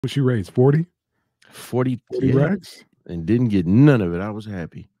What she raised? 40? 40, 40 yeah, racks? and didn't get none of it. I was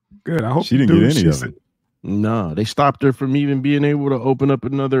happy. Good. I hope She the didn't get dude any she of said, it. No, they stopped her from even being able to open up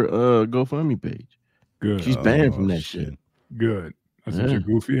another GoFundMe page. good. She's banned from that shit. Good. That's what Yeah. your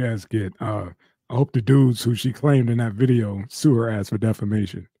goofy ass get. I hope the dudes who she claimed in that video sue her ass for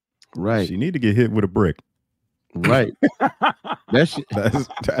defamation. Right, She need to get hit with a brick. right. That shit,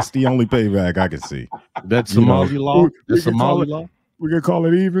 That's the only payback I can see. that's You know, Somali law. we That's could call Somali it- law. We could call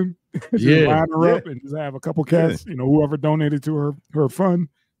it even. Just Yeah, line her yeah. up and just have a couple cats, whoever donated to her fund,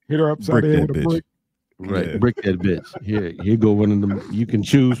 hit her upside Brick the head that with a bitch. brick. Right, Yeah. brick that bitch. Here go one of them. You can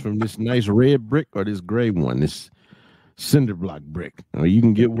choose from this nice red brick or this gray one, this cinder block brick. Or you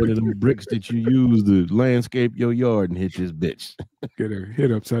can get one of them bricks that you use to landscape your yard and hit this bitch. Get her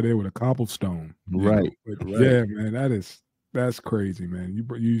hit upside the head with a cobblestone. Right, But right. yeah, man, that's crazy, man.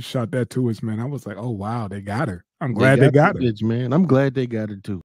 You shot that to us, man. I was like, oh wow, they got her. I'm glad they got her. Bitch, man. I'm glad they got her too.